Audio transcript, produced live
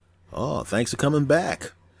Oh, thanks for coming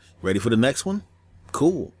back. Ready for the next one?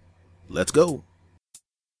 Cool. Let's go.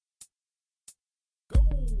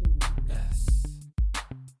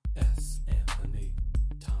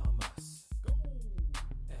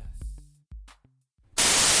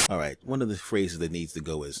 All right, one of the phrases that needs to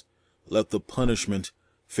go is, let the punishment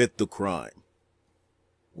fit the crime.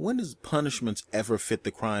 When does punishments ever fit the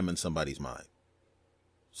crime in somebody's mind?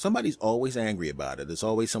 Somebody's always angry about it. There's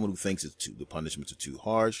always someone who thinks the punishments are too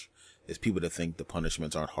harsh. There's people that think the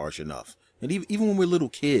punishments aren't harsh enough. And even when we're little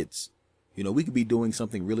kids, we could be doing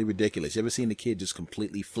something really ridiculous. You ever seen a kid just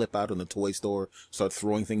completely flip out in the toy store, start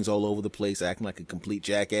throwing things all over the place, acting like a complete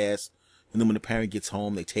jackass? And then when the parent gets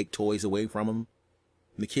home, they take toys away from him.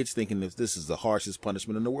 And the kid's thinking that this is the harshest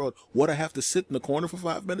punishment in the world. What, I have to sit in the corner for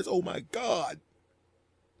 5 minutes? Oh my God.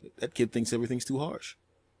 That kid thinks everything's too harsh.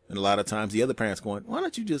 And a lot of times the other parent's going, why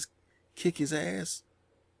don't you just kick his ass?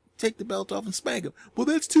 Take the belt off and spank him. Well,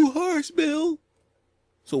 that's too harsh, Bill.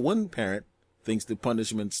 So one parent thinks the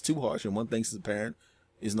punishment's too harsh and one thinks the parent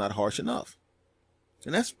is not harsh enough.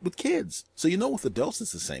 And that's with kids. So with adults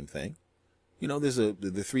it's the same thing. There's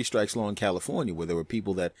the 3 strikes law in California where there were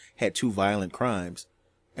people that had 2 violent crimes.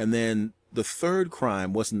 And then the third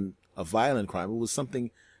crime wasn't a violent crime. It was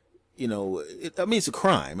something, it's a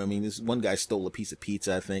crime. This one guy stole a piece of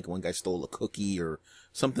pizza, I think. One guy stole a cookie or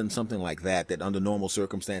something like that under normal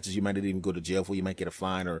circumstances you might not even go to jail for. You might get a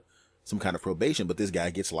fine or some kind of probation, but this guy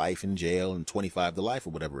gets life in jail and 25 to life or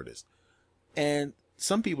whatever it is. And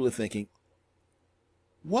some people are thinking,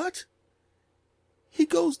 what? He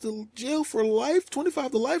goes to jail for life,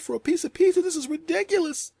 25 to life for a piece of pizza? This is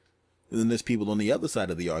ridiculous. And then there's people on the other side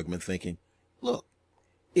of the argument thinking, look,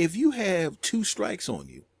 if you have 2 strikes on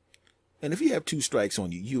you, and if you have 2 strikes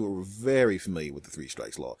on you, you are very familiar with the 3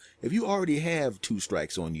 strikes law. If you already have 2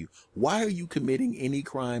 strikes on you, why are you committing any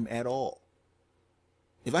crime at all?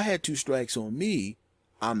 If I had 2 strikes on me,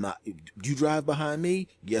 you drive behind me,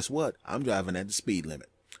 guess what? I'm driving at the speed limit.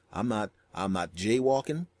 I'm not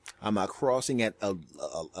jaywalking. I'm not crossing at a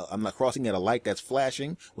light that's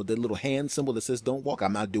flashing with the little hand symbol that says don't walk.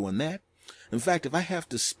 I'm not doing that. In fact, if I have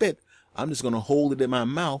to spit, I'm just going to hold it in my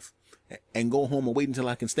mouth and go home and wait until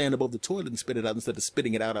I can stand above the toilet and spit it out instead of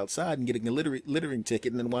spitting it out outside and getting a littering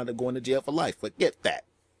ticket and then wind up going to jail for life. Forget that.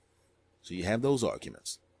 So you have those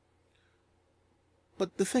arguments.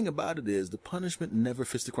 But the thing about it is the punishment never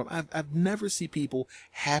fits the crime. I've never seen people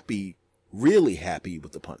happy, really happy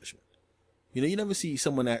with the punishment. You never see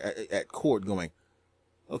someone at court going,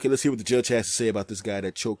 okay, let's hear what the judge has to say about this guy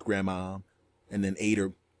that choked grandma and then ate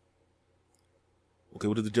her. Okay,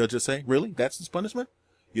 what did the judge just say? Really? That's his punishment?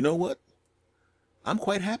 You know what? I'm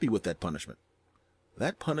quite happy with that punishment.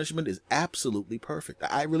 That punishment is absolutely perfect.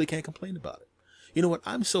 I really can't complain about it. You know what?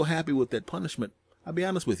 I'm so happy with that punishment. I'll be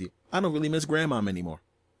honest with you. I don't really miss grandmom anymore.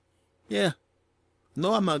 Yeah.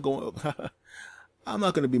 No, I'm not going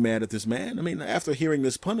to be mad at this man. After hearing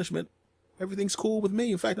this punishment, everything's cool with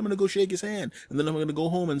me. In fact, I'm going to go shake his hand and then I'm going to go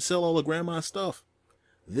home and sell all of grandma's stuff.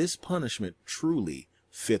 This punishment truly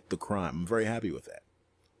fit the crime. I'm very happy with that.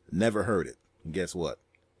 Never heard it. And guess what?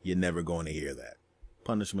 You're never going to hear that.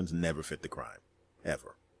 Punishments never fit the crime.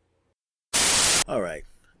 Ever. All right.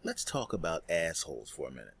 Let's talk about assholes for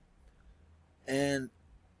a minute. And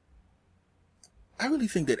I really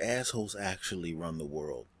think that assholes actually run the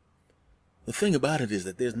world. The thing about it is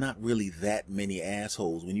that there's not really that many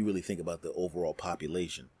assholes when you really think about the overall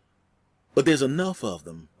population. But there's enough of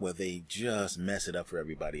them where they just mess it up for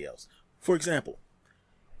everybody else. For example,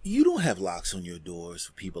 you don't have locks on your doors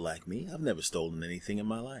for people like me. I've never stolen anything in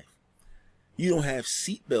my life. You don't have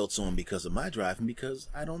seatbelts on because of my driving because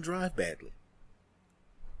I don't drive badly.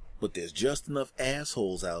 But there's just enough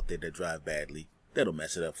assholes out there that drive badly that'll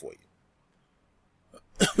mess it up for you.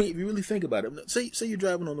 If you really think about it, say you're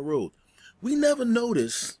driving on the road. We never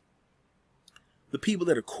notice the people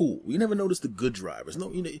that are cool. We never notice the good drivers. No,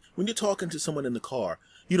 when you're talking to someone in the car,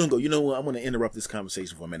 you don't go, I'm going to interrupt this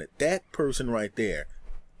conversation for a minute. That person right there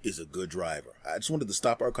is a good driver. I just wanted to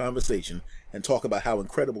stop our conversation and talk about how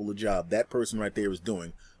incredible a job that person right there is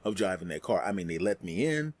doing of driving their car. They let me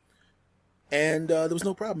in and there was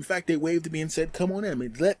no problem. In fact, they waved to me and said, come on in.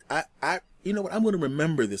 You know what? I'm going to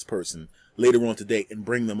remember this person later on today and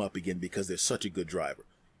bring them up again because they're such a good driver.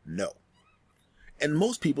 No. And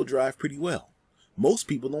most people drive pretty well. Most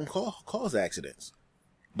people don't cause accidents.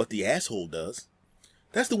 But the asshole does.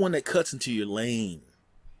 That's the one that cuts into your lane.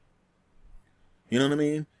 You know what I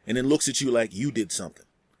mean? And then looks at you like you did something.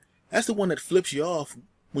 That's the one that flips you off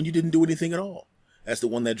when you didn't do anything at all. That's the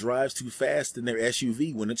one that drives too fast in their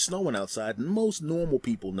SUV when it's snowing outside. And most normal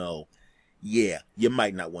people know, yeah, you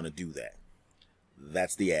might not want to do that.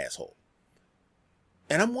 That's the asshole.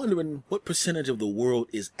 And I'm wondering what percentage of the world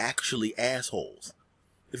is actually assholes.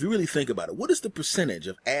 If you really think about it, what is the percentage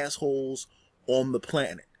of assholes on the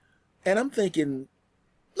planet? And I'm thinking,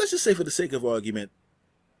 let's just say for the sake of argument,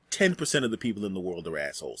 10% of the people in the world are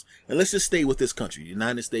assholes. And let's just stay with this country, the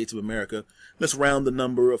United States of America. Let's round the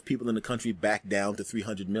number of people in the country back down to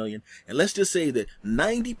 300 million. And let's just say that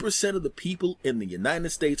 90% of the people in the United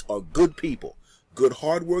States are good people. Good,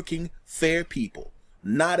 hardworking, fair people.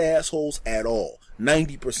 Not assholes at all.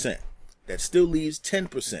 90%. That still leaves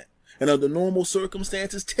 10%. And under normal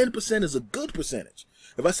circumstances, 10% is a good percentage.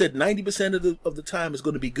 If I said 90% of the time is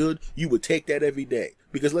going to be good, you would take that every day.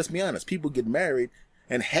 Because let's be honest, people get married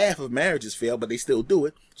and half of marriages fail, but they still do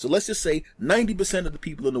it. So let's just say 90% of the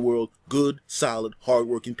people in the world, good, solid,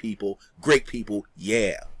 hardworking people, great people,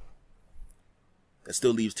 yeah. That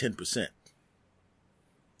still leaves 10%.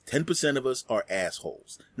 10% of us are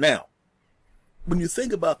assholes. Now, when you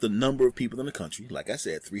think about the number of people in the country, like I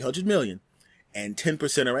said, 300 million, and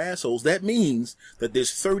 10% are assholes, that means that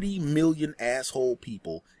there's 30 million asshole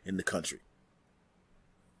people in the country.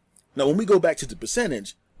 Now, when we go back to the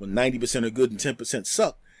percentage, when 90% are good and 10%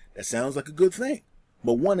 suck, that sounds like a good thing.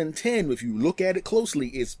 But 1 in 10, if you look at it closely,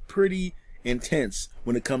 is pretty intense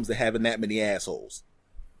when it comes to having that many assholes.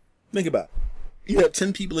 Think about it. You have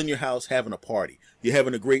 10 people in your house having a party. You're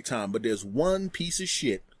having a great time, but there's one piece of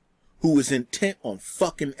shit who is intent on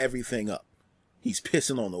fucking everything up. He's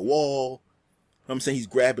pissing on the wall. I'm saying he's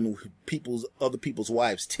grabbing other people's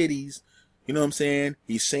wives' titties. You know what I'm saying?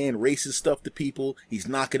 He's saying racist stuff to people. He's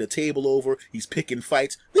knocking a table over. He's picking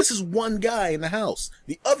fights. This is one guy in the house.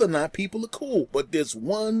 The other 9 people are cool, but this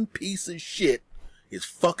one piece of shit is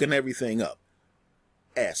fucking everything up.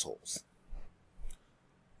 Assholes.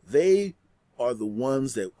 They are the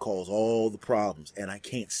ones that cause all the problems, and I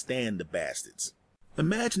can't stand the bastards.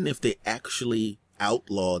 Imagine if they actually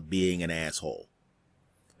outlawed being an asshole.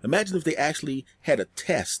 Imagine if they actually had a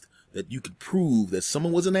test that you could prove that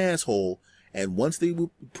someone was an asshole, and once they were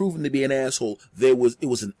proven to be an asshole, it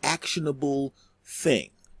was an actionable thing.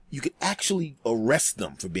 You could actually arrest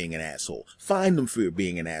them for being an asshole, fine them for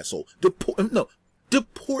being an asshole,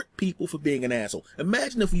 deport people for being an asshole.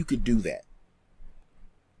 Imagine if you could do that.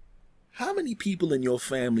 How many people in your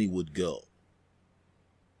family would go?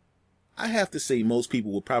 I have to say most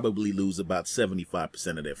people would probably lose about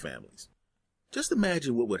 75% of their families. Just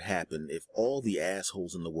imagine what would happen if all the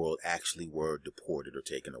assholes in the world actually were deported or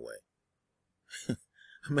taken away.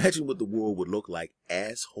 Imagine what the world would look like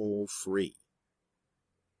asshole free.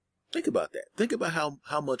 Think about that. Think about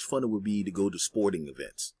how much fun it would be to go to sporting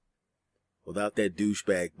events without that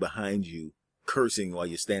douchebag behind you cursing while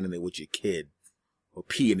you're standing there with your kid, or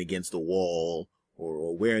peeing against the wall,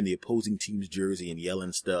 or wearing the opposing team's jersey and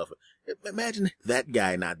yelling stuff. Imagine that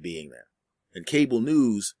guy not being there. And cable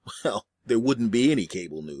news, well, there wouldn't be any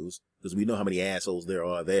cable news, because we know how many assholes there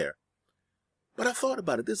are there. But I thought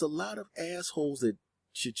about it. There's a lot of assholes that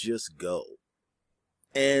should just go.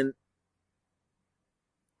 And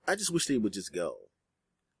I just wish they would just go.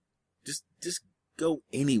 Just go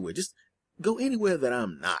anywhere. Just go anywhere that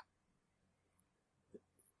I'm not.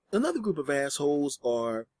 Another group of assholes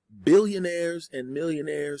are billionaires and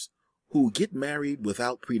millionaires who get married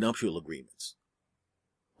without prenuptial agreements.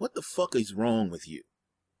 What the fuck is wrong with you?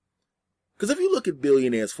 Because if you look at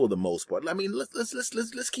billionaires for the most part, I mean,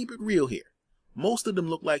 let's keep it real here. Most of them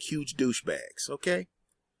look like huge douchebags, okay?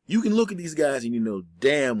 You can look at these guys and you know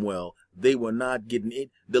damn well they were not getting it.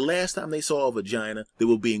 The last time they saw a vagina, they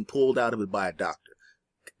were being pulled out of it by a doctor.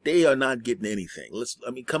 They are not getting anything.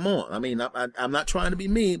 Come on. I mean, I'm not trying to be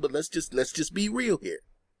mean, but let's just be real here.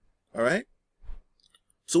 All right?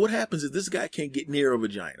 So what happens is this guy can't get near a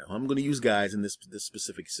vagina. I'm going to use guys in this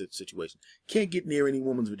specific situation. Can't get near any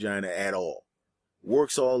woman's vagina at all.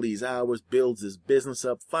 Works all these hours, builds his business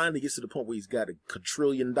up, finally gets to the point where he's got $1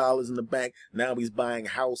 quadrillion in the bank. Now he's buying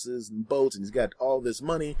houses and boats and he's got all this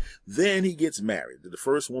money. Then he gets married to the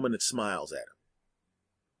first woman that smiles at him.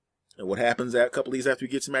 And what happens a couple of days after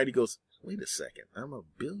he gets married, he goes, wait a second, I'm a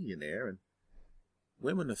billionaire and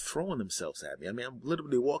women are throwing themselves at me. I mean, I'm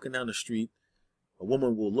literally walking down the street. A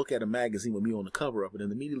woman will look at a magazine with me on the cover of it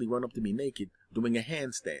and immediately run up to me naked doing a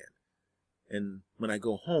handstand. And when I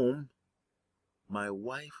go home, my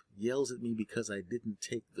wife yells at me because I didn't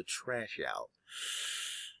take the trash out.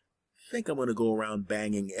 I think I'm going to go around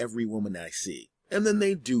banging every woman I see. And then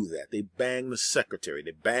they do that. They bang the secretary.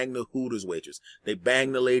 They bang the Hooters waitress. They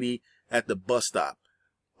bang the lady at the bus stop.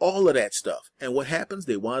 All of that stuff. And what happens?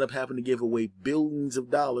 They wind up having to give away billions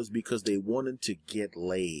of dollars because they wanted to get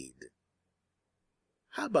laid.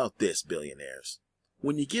 How about this, billionaires?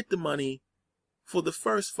 When you get the money, for the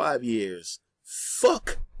first 5 years,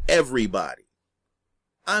 fuck everybody.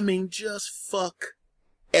 I mean, just fuck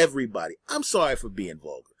everybody. I'm sorry for being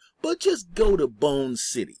vulgar, but just go to Bone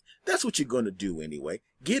City. That's what you're going to do anyway.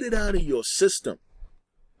 Get it out of your system.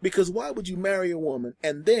 Because why would you marry a woman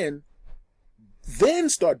and then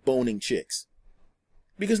start boning chicks?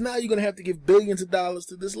 Because now you're going to have to give billions of dollars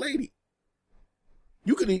to this lady.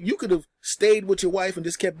 You could have stayed with your wife and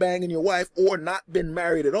just kept banging your wife, or not been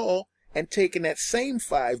married at all and taken that same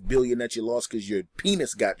 $5 billion that you lost because your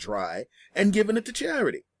penis got dry and given it to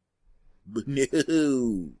charity. But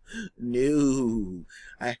no.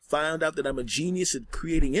 I found out that I'm a genius at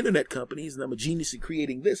creating internet companies, and I'm a genius at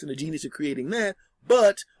creating this and a genius at creating that.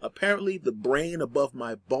 But apparently the brain above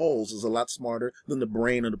my balls is a lot smarter than the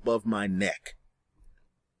brain above my neck.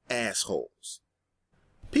 Assholes.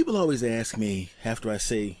 People always ask me, after I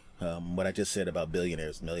say what I just said about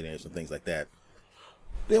billionaires, millionaires, and things like that,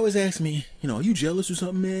 they always ask me, are you jealous or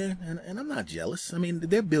something, man? And I'm not jealous. I mean,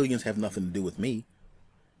 their billions have nothing to do with me.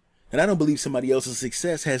 And I don't believe somebody else's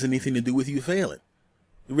success has anything to do with you failing.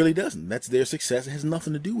 It really doesn't. That's their success. It has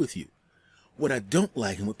nothing to do with you. What I don't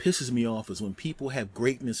like and what pisses me off is when people have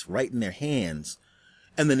greatness right in their hands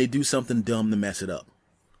and then they do something dumb to mess it up.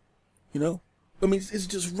 I mean, it's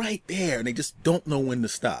just right there, and they just don't know when to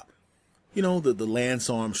stop. The Lance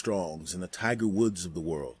Armstrongs and the Tiger Woods of the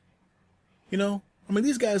world. I mean,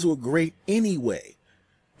 these guys were great anyway.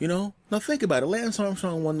 Now think about it. Lance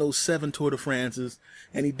Armstrong won those 7 Tour de France's,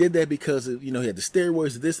 and he did that because of, he had the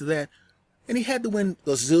steroids, this or that, and he had to win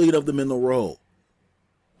a zillion of them in a row.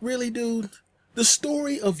 Really, dude? The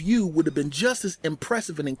story of you would have been just as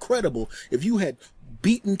impressive and incredible if you had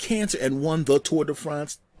beaten cancer and won the Tour de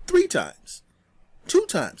France 3 times. 2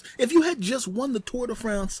 times. If you had just won the Tour de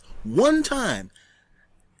France 1 time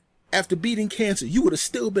after beating cancer, you would have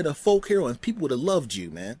still been a folk hero and people would have loved you,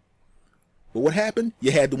 man. But what happened?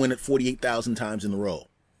 You had to win it 48,000 times in a row.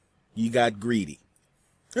 You got greedy.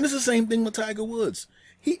 And it's the same thing with Tiger Woods.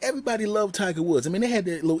 Everybody loved Tiger Woods. I mean, they had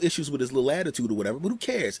their little issues with his little attitude or whatever, but who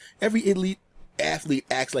cares? Every elite athlete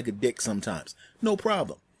acts like a dick sometimes. No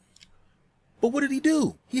problem. But what did he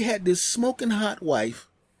do? He had this smoking hot wife,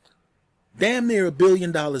 damn near $1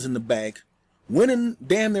 billion in the bank, winning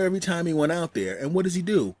damn near every time he went out there. And what does he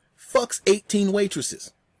do? Fucks 18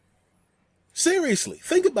 waitresses. Seriously,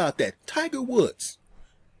 think about that. Tiger Woods.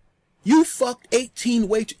 You fucked 18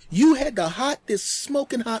 waitresses. You had this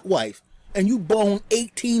smoking hot wife, and you boned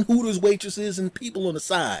 18 Hooters waitresses and people on the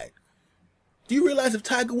side. Do you realize if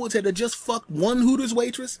Tiger Woods had just fucked 1 Hooters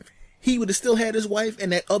waitress, he would have still had his wife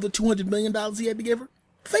and that other $200 million he had to give her?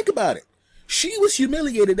 Think about it. She was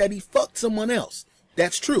humiliated that he fucked someone else.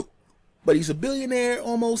 That's true. But he's a billionaire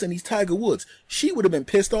almost, and he's Tiger Woods. She would have been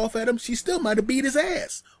pissed off at him. She still might have beat his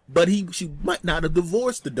ass. But she might not have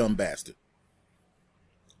divorced the dumb bastard.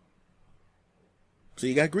 So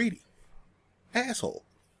you got greedy. Asshole.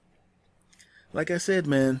 Like I said,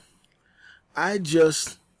 man, I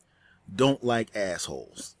just don't like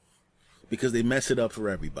assholes. Because they mess it up for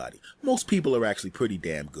everybody. Most people are actually pretty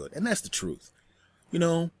damn good. And that's the truth.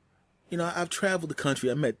 I've traveled the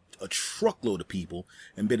country. I met a truckload of people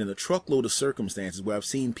and been in a truckload of circumstances where I've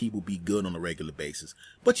seen people be good on a regular basis.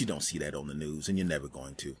 But you don't see that on the news, and you're never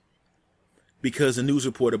going to. Because a news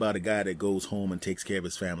report about a guy that goes home and takes care of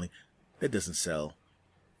his family, that doesn't sell.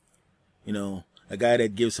 A guy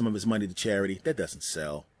that gives some of his money to charity, that doesn't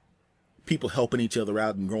sell. People helping each other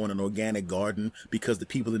out and growing an organic garden because the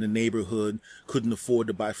people in the neighborhood couldn't afford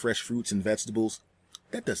to buy fresh fruits and vegetables,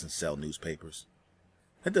 that doesn't sell newspapers.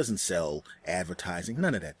 That doesn't sell advertising.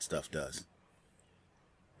 None of that stuff does.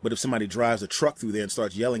 But if somebody drives a truck through there and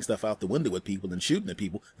starts yelling stuff out the window at people and shooting at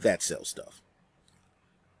people, that sells stuff.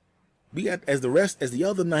 We got, as the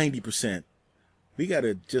other 90%, we got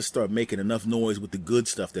to just start making enough noise with the good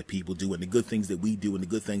stuff that people do and the good things that we do and the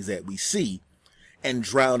good things that we see and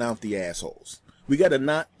drown out the assholes. We got to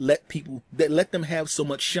not let them have so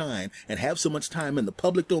much shine and have so much time in the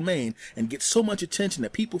public domain and get so much attention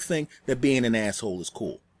that people think that being an asshole is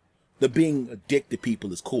cool. That being a dick to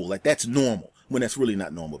people is cool. Like that's normal when that's really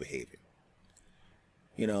not normal behavior.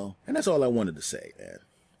 And that's all I wanted to say, man.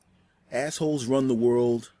 Assholes run the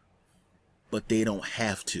world, but they don't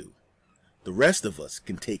have to. The rest of us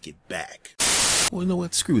can take it back. Well, you know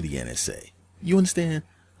what? Screw the NSA. You understand?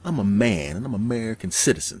 I'm a man and I'm an American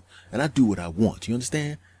citizen and I do what I want. You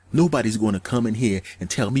understand? Nobody's going to come in here and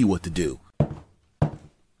tell me what to do.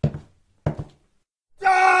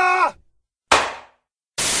 Ah!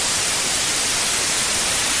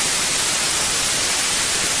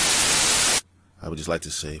 I would just like to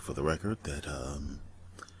say for the record that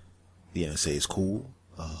the NSA is cool.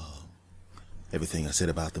 Everything I said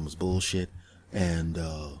about them was bullshit. And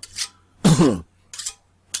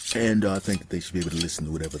And I think that they should be able to listen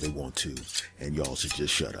to whatever they want to. And y'all should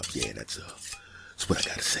just shut up. Yeah, that's what I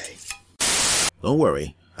gotta say. Don't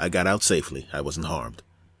worry. I got out safely. I wasn't harmed.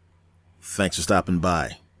 Thanks for stopping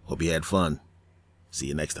by. Hope you had fun. See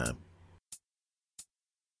you next time.